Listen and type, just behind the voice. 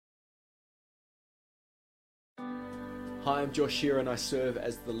Hi, I'm Josh Shearer and I serve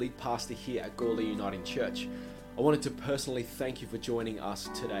as the lead pastor here at Gawler Uniting Church. I wanted to personally thank you for joining us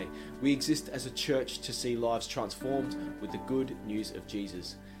today. We exist as a church to see lives transformed with the good news of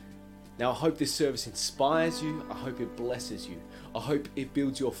Jesus. Now, I hope this service inspires you, I hope it blesses you, I hope it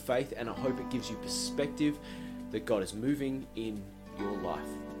builds your faith, and I hope it gives you perspective that God is moving in your life.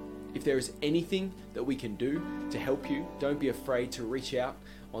 If there is anything that we can do to help you, don't be afraid to reach out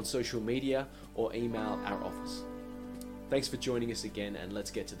on social media or email our office. Thanks for joining us again, and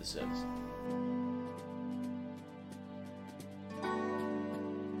let's get to the service.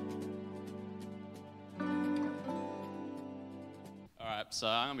 So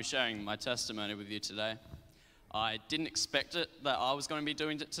I'm going to be sharing my testimony with you today. I didn't expect it that I was going to be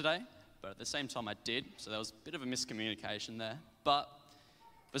doing it today, but at the same time I did, so there was a bit of a miscommunication there. But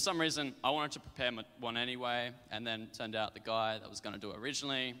for some reason, I wanted to prepare one anyway, and then it turned out the guy that was going to do it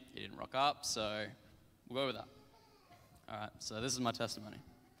originally, he didn't rock up, so we'll go with that. All right, so this is my testimony.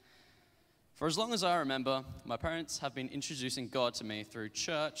 For as long as I remember, my parents have been introducing God to me through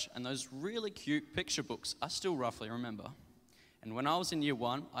church and those really cute picture books I still roughly remember. And when I was in year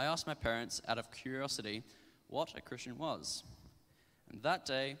 1, I asked my parents out of curiosity what a Christian was. And that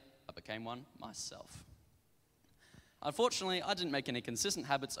day, I became one myself. Unfortunately, I didn't make any consistent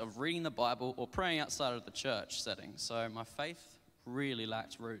habits of reading the Bible or praying outside of the church setting, so my faith really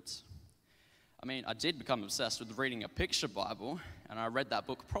lacked roots. I mean, I did become obsessed with reading a picture Bible, and I read that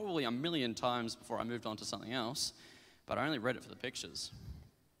book probably a million times before I moved on to something else, but I only read it for the pictures.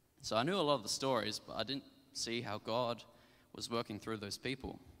 So I knew a lot of the stories, but I didn't see how God was working through those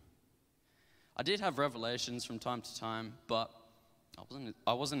people. I did have revelations from time to time, but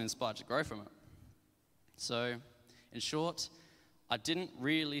I wasn't inspired to grow from it. So, in short, I didn't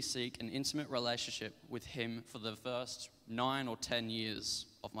really seek an intimate relationship with him for the first 9 or 10 years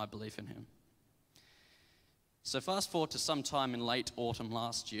of my belief in him. So fast forward to sometime in late autumn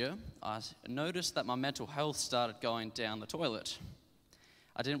last year, I noticed that my mental health started going down the toilet.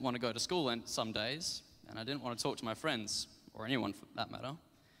 I didn't want to go to school some days, and I didn't want to talk to my friends, or anyone for that matter,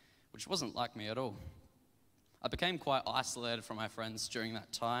 which wasn't like me at all. I became quite isolated from my friends during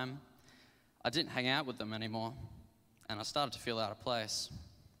that time. I didn't hang out with them anymore, and I started to feel out of place.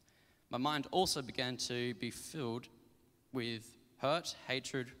 My mind also began to be filled with hurt,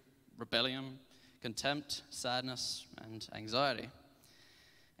 hatred, rebellion, contempt, sadness, and anxiety.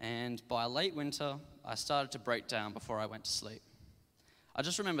 And by late winter, I started to break down before I went to sleep. I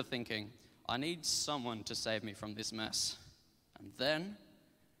just remember thinking, I need someone to save me from this mess. And then,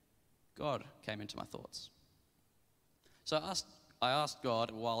 God came into my thoughts. So I asked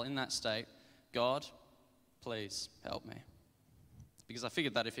God, while in that state, God, please help me. Because I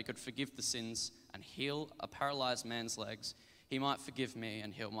figured that if he could forgive the sins and heal a paralyzed man's legs, he might forgive me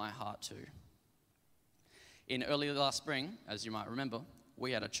and heal my heart too. In early last spring, as you might remember,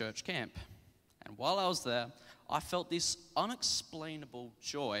 we had a church camp. And while I was there, I felt this unexplainable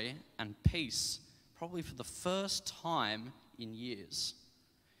joy and peace, probably for the first time in years.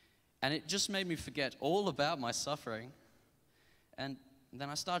 And it just made me forget all about my suffering. And then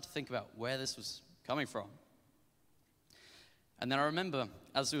I started to think about where this was coming from. And then I remember,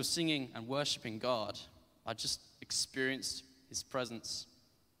 as we were singing and worshiping God, I just experienced his presence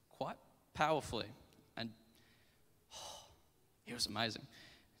quite powerfully. And it was amazing.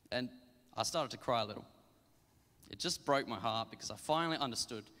 And I started to cry a little. It just broke my heart because I finally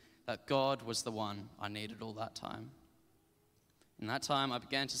understood that God was the one I needed all that time. In that time, I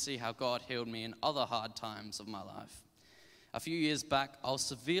began to see how God healed me in other hard times of my life. A few years back, I was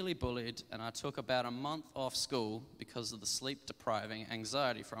severely bullied, and I took about a month off school because of the sleep-depriving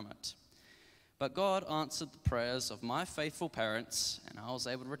anxiety from it. But God answered the prayers of my faithful parents, and I was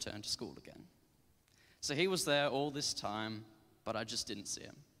able to return to school again. So he was there all this time, but I just didn't see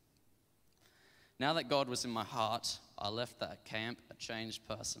him. Now that God was in my heart, I left that camp a changed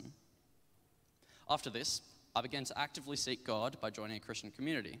person. After this, I began to actively seek God by joining a Christian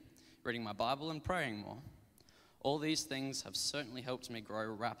community, reading my Bible and praying more. All these things have certainly helped me grow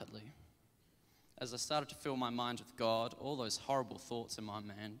rapidly. As I started to fill my mind with God, all those horrible thoughts in my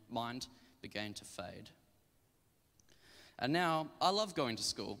mind began to fade. And now, I love going to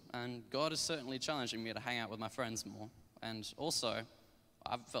school, and God is certainly challenging me to hang out with my friends more. And also,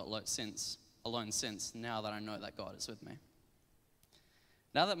 I've felt alone since, now that I know that God is with me.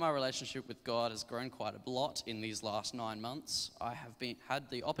 Now that my relationship with God has grown quite a lot in these last 9 months, I have had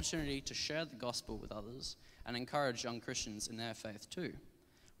the opportunity to share the gospel with others and encourage young Christians in their faith too,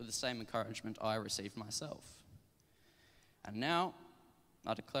 with the same encouragement I received myself. And now,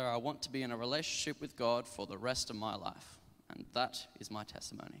 I declare I want to be in a relationship with God for the rest of my life. And that is my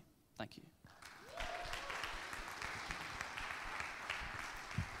testimony. Thank you.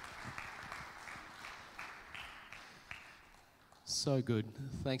 So good.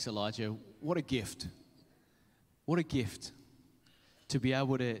 Thanks, Elijah. What a gift. What a gift to be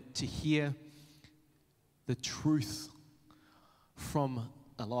able to hear the truth from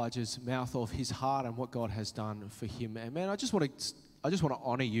Elijah's mouth of his heart and what God has done for him. And man, I just want to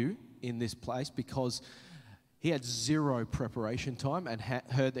honor you in this place because he had zero preparation time and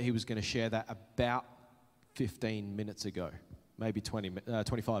heard that he was going to share that about 15 minutes ago, maybe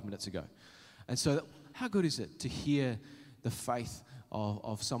 25 minutes ago. And so how good is it to hear the faith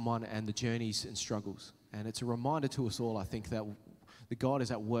of someone and the journeys and struggles? And it's a reminder to us all, I think, that God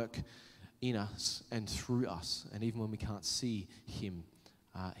is at work in us and through us. And even when we can't see him,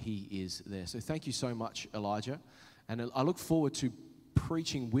 he is there. So thank you so much, Elijah. And I look forward to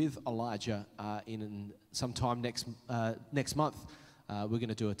preaching with Elijah in sometime next month. We're going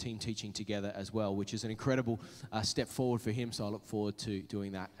to do a team teaching together as well, which is an incredible step forward for him. So I look forward to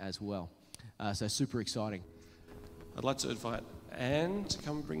doing that as well. So super exciting. I'd like to invite Anne to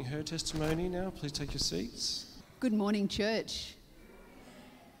come bring her testimony now. Please take your seats. Good morning, church.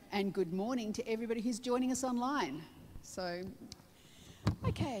 And good morning to everybody who's joining us online. So,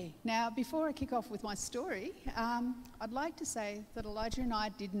 okay, now before I kick off with my story, I'd like to say that Elijah and I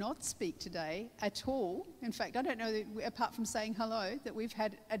did not speak today at all. In fact, I don't know, that apart from saying hello, that we've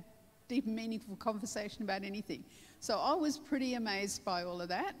had a deep, meaningful conversation about anything. So I was pretty amazed by all of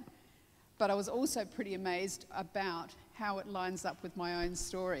that, but I was also pretty amazed about how it lines up with my own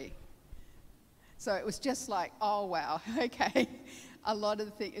story. So it was just like, oh, wow, okay. A lot of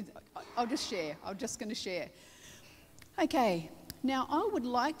the things, I'm just going to share. Okay, now I would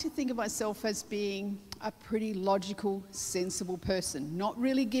like to think of myself as being a pretty logical, sensible person, not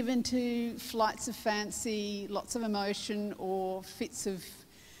really given to flights of fancy, lots of emotion, or fits of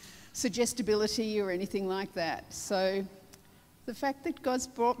suggestibility or anything like that. So the fact that God's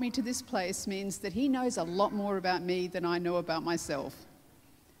brought me to this place means that he knows a lot more about me than I know about myself.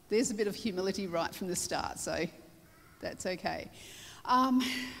 There's a bit of humility right from the start, so that's okay. Oh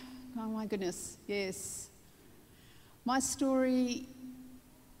my goodness, yes. My story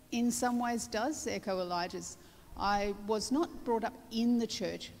in some ways does echo Elijah's. I was not brought up in the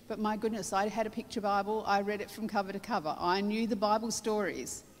church, but my goodness, I had a picture Bible. I read it from cover to cover. I knew the Bible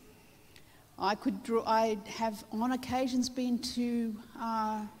stories. I have on occasions been to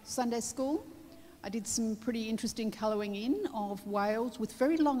Sunday school. I did some pretty interesting colouring in of whales with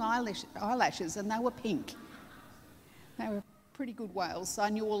very long eyelashes, and they were pink. They were pretty good whales, so I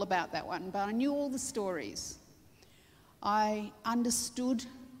knew all about that one, but I knew all the stories. I understood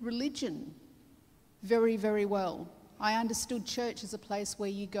religion very, very well. I understood church as a place where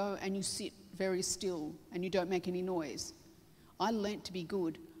you go and you sit very still and you don't make any noise. I learnt to be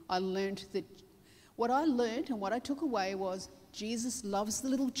good. I learnt that what I learnt and what I took away was Jesus loves the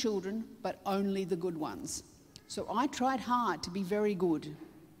little children, but only the good ones. So I tried hard to be very good.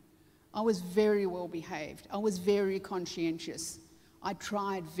 I was very well behaved. I was very conscientious. I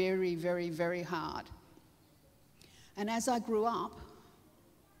tried very, very, very hard. And as I grew up,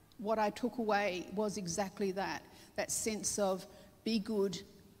 what I took away was exactly that sense of be good,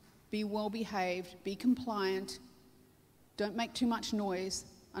 be well behaved, be compliant, don't make too much noise,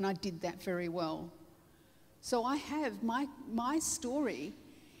 and I did that very well. So I have, my story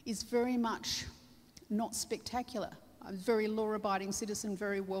is very much not spectacular. I'm a very law-abiding citizen,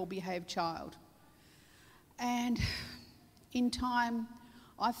 very well-behaved child. And in time,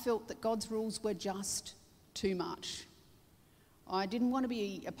 I felt that God's rules were just too much. I didn't want to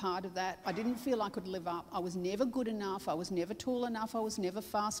be a part of that. I didn't feel I could live up. I was never good enough. I was never tall enough. I was never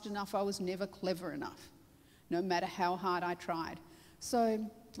fast enough. I was never clever enough, no matter how hard I tried. So,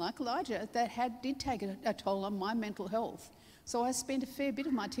 like Elijah, that did take a toll on my mental health. So I spent a fair bit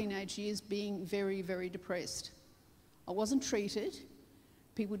of my teenage years being very, very depressed. I wasn't treated.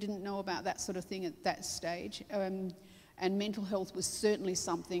 People didn't know about that sort of thing at that stage. And mental health was certainly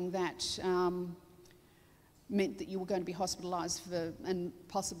something that meant that you were going to be hospitalised and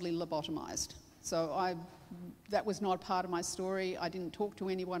possibly lobotomised. So that was not part of my story. I didn't talk to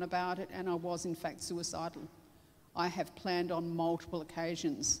anyone about it, and I was in fact suicidal. I have planned on multiple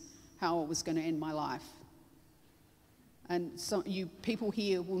occasions how I was going to end my life. And so you people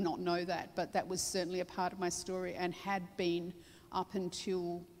here will not know that, but that was certainly a part of my story and had been up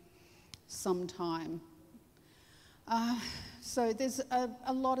until some time. So there's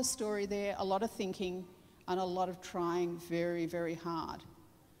a lot of story there, a lot of thinking, and a lot of trying very, very hard.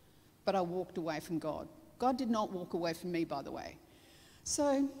 But I walked away from God. God did not walk away from me, by the way.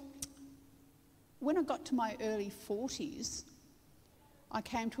 So when I got to my early 40s, I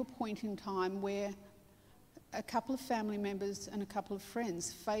came to a point in time where a couple of family members and a couple of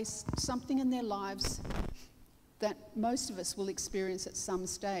friends faced something in their lives that most of us will experience at some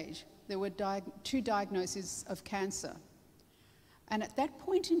stage. There were 2 diagnoses of cancer. And at that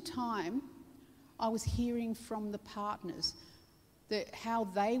point in time, I was hearing from the partners how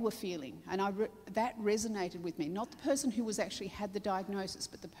they were feeling. And that resonated with me. Not the person who was actually had the diagnosis,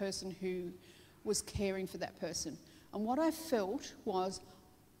 but the person who was caring for that person. And what I felt was,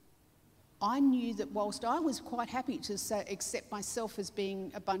 I knew that whilst I was quite happy to accept myself as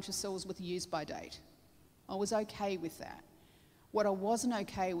being a bunch of cells with a use-by date, I was okay with that. What I wasn't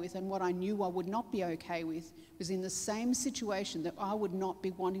okay with, and what I knew I would not be okay with, was in the same situation that I would not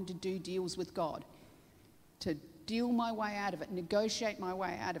be wanting to do deals with God, to deal my way out of it, negotiate my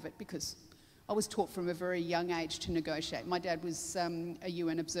way out of it, because I was taught from a very young age to negotiate. My dad was a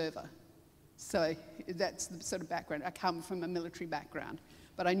UN observer, so that's the sort of background. I come from a military background,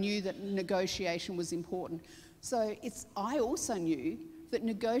 but I knew that negotiation was important. So I also knew that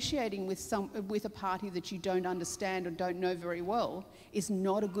negotiating with a party that you don't understand or don't know very well is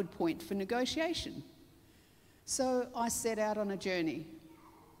not a good point for negotiation. So I set out on a journey,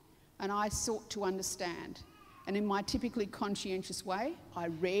 and I sought to understand. And in my typically conscientious way, I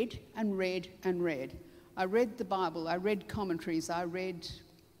read and read and read. I read the Bible, I read commentaries, I read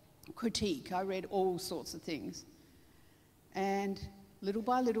critique, I read all sorts of things. And little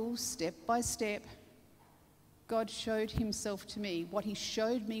by little, step by step, God showed himself to me. What he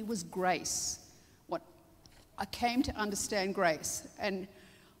showed me was grace. What I came to understand grace. And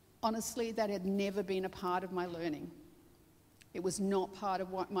honestly, that had never been a part of my learning. It was not part of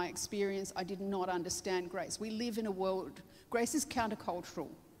my experience. I did not understand grace. We live in a world, grace is countercultural.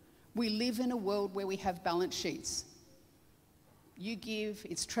 We live in a world where we have balance sheets. You give,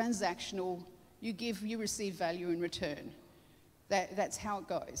 it's transactional. You give, you receive value in return. That's how it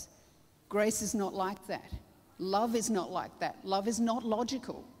goes. Grace is not like that. Love is not like that. Love is not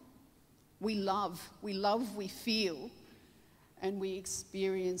logical. We love, we feel, and we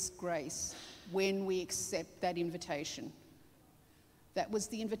experience grace when we accept that invitation. That was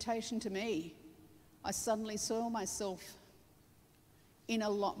the invitation to me. I suddenly saw myself in a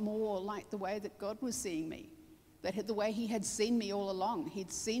lot more like the way that God was seeing me, the way he had seen me all along.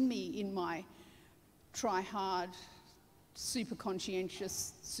 He'd seen me in my try-hard, super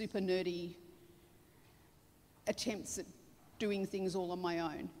conscientious, super nerdy attempts at doing things all on my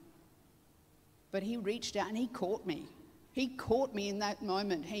own. But he reached out and he caught me. He caught me in that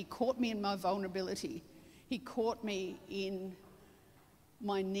moment. He caught me in my vulnerability. He caught me in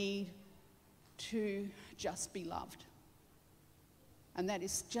my need to just be loved. And that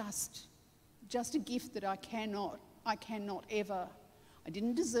is just a gift that I cannot ever, I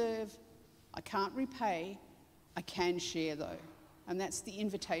didn't deserve, I can't repay, I can share though. And that's the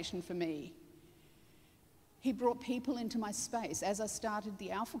invitation for me. He brought people into my space as I started the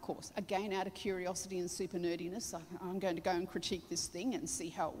Alpha course, again out of curiosity and super nerdiness. I'm going to go and critique this thing and see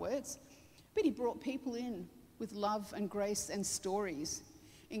how it works. But he brought people in with love and grace and stories,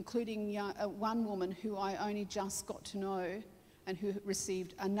 including one woman who I only just got to know and who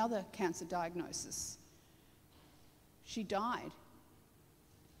received another cancer diagnosis. She died.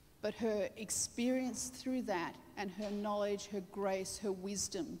 But her experience through that and her knowledge, her grace, her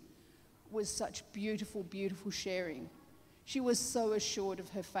wisdom was such beautiful, beautiful sharing. She was so assured of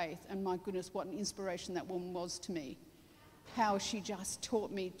her faith, and my goodness, what an inspiration that woman was to me. How she just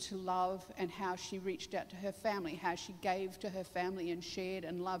taught me to love, and how she reached out to her family, how she gave to her family and shared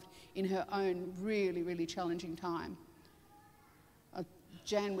and loved in her own really, really challenging time.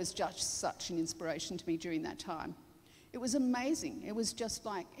 Jan was just such an inspiration to me during that time. It was amazing. It was just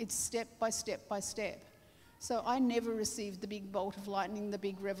like, it's step by step by step. So I never received the big bolt of lightning, the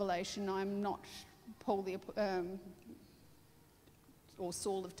big revelation. I'm not Paul or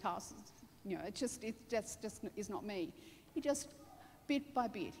Saul of Tarsus. You know, that's just is not me. He just, bit by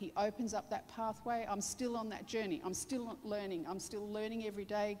bit, he opens up that pathway. I'm still on that journey. I'm still learning. I'm still learning every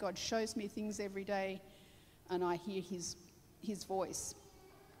day. God shows me things every day, and I hear his voice.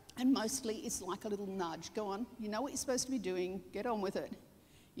 And mostly it's like a little nudge. Go on, you know what you're supposed to be doing. Get on with it.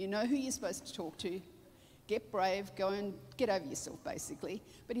 You know who you're supposed to talk to. Get brave, go and get over yourself, basically.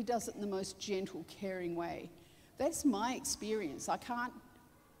 But he does it in the most gentle, caring way. That's my experience. I can't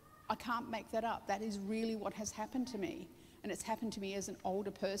make that up. That is really what has happened to me. And it's happened to me as an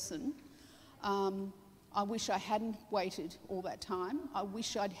older person. I wish I hadn't waited all that time. I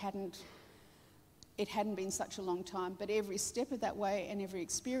wish it hadn't been such a long time. But every step of that way and every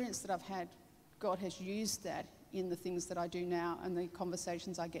experience that I've had, God has used that in the things that I do now and the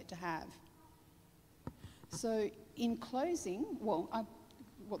conversations I get to have. So in closing,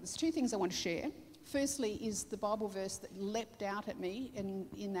 there's 2 things I want to share. Firstly is the Bible verse that leapt out at me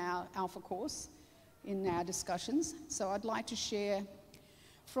in our Alpha course. in our discussions. So I'd like to share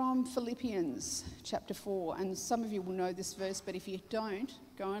from Philippians chapter 4. And some of you will know this verse, but if you don't,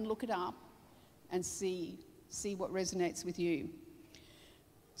 go and look it up and see what resonates with you.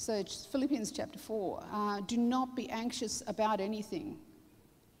 So Philippians chapter 4, do not be anxious about anything,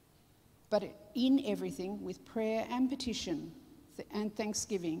 but in everything with prayer and petition and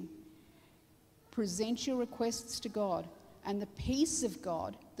thanksgiving, present your requests to God, and the peace of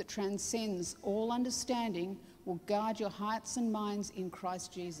God that transcends all understanding will guard your hearts and minds in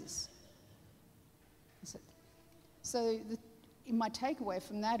Christ Jesus. So my takeaway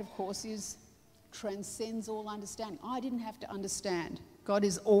from that, of course, is transcends all understanding. I didn't have to understand. God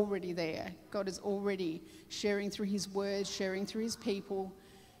is already there. God is already sharing through his words, sharing through his people.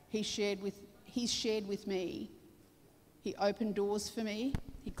 He's shared with me. He opened doors for me.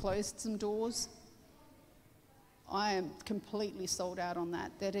 He closed some doors. I am completely sold out on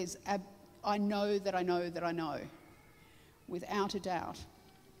that. That is, I know that I know that I know, without a doubt.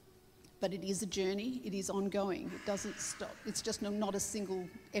 But it is a journey. It is ongoing. It doesn't stop. It's just not a single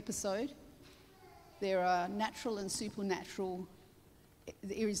episode. There are natural and supernatural.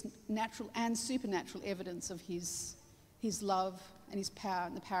 There is natural and supernatural evidence of his love and his power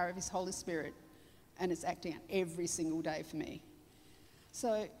and the power of his Holy Spirit, and it's acting out every single day for me.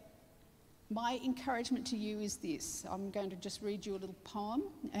 So my encouragement to you is this. I'm going to just read you a little poem,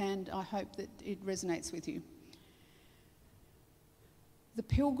 and I hope that it resonates with you. The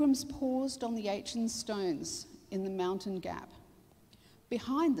pilgrims paused on the ancient stones in the mountain gap.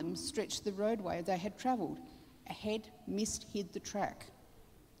 Behind them stretched the roadway they had travelled. Ahead, mist hid the track.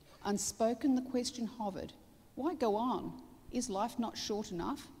 Unspoken, the question hovered. Why go on? Is life not short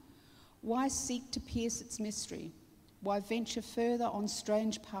enough? Why seek to pierce its mystery? Why venture further on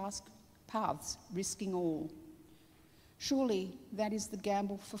strange paths, risking all? Surely that is the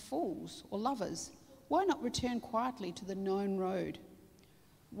gamble for fools or lovers. Why not return quietly to the known road?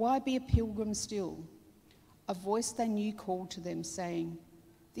 Why be a pilgrim still? A voice they knew called to them, saying,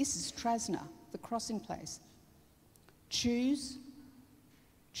 "This is Trasna, the crossing place. Choose,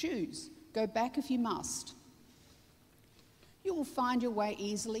 go back if you must. You will find your way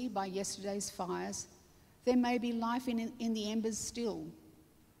easily by yesterday's fires. There may be life in the embers still.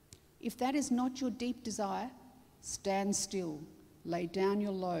 If that is not your deep desire, stand still, lay down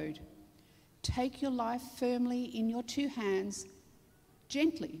your load. Take your life firmly in your two hands.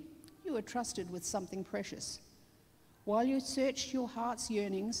 Gently, you are trusted with something precious. While you search your heart's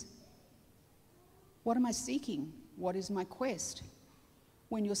yearnings, what am I seeking? What is my quest?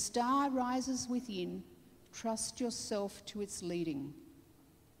 When your star rises within, trust yourself to its leading.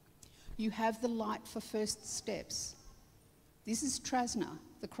 You have the light for first steps. This is Trasna,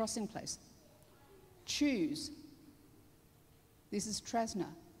 the crossing place. Choose. This is Trasna,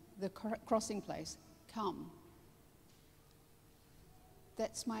 the crossing place. Come.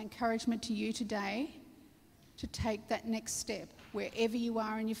 That's my encouragement to you today, to take that next step, wherever you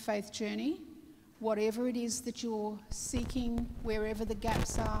are in your faith journey, whatever it is that you're seeking, wherever the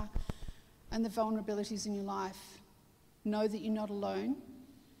gaps are and the vulnerabilities in your life. Know that you're not alone.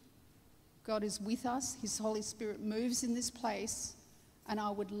 God is with us. His Holy Spirit moves in this place, and I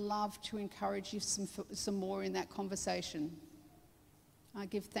would love to encourage you some more in that conversation. I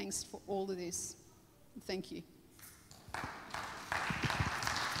give thanks for all of this. Thank you.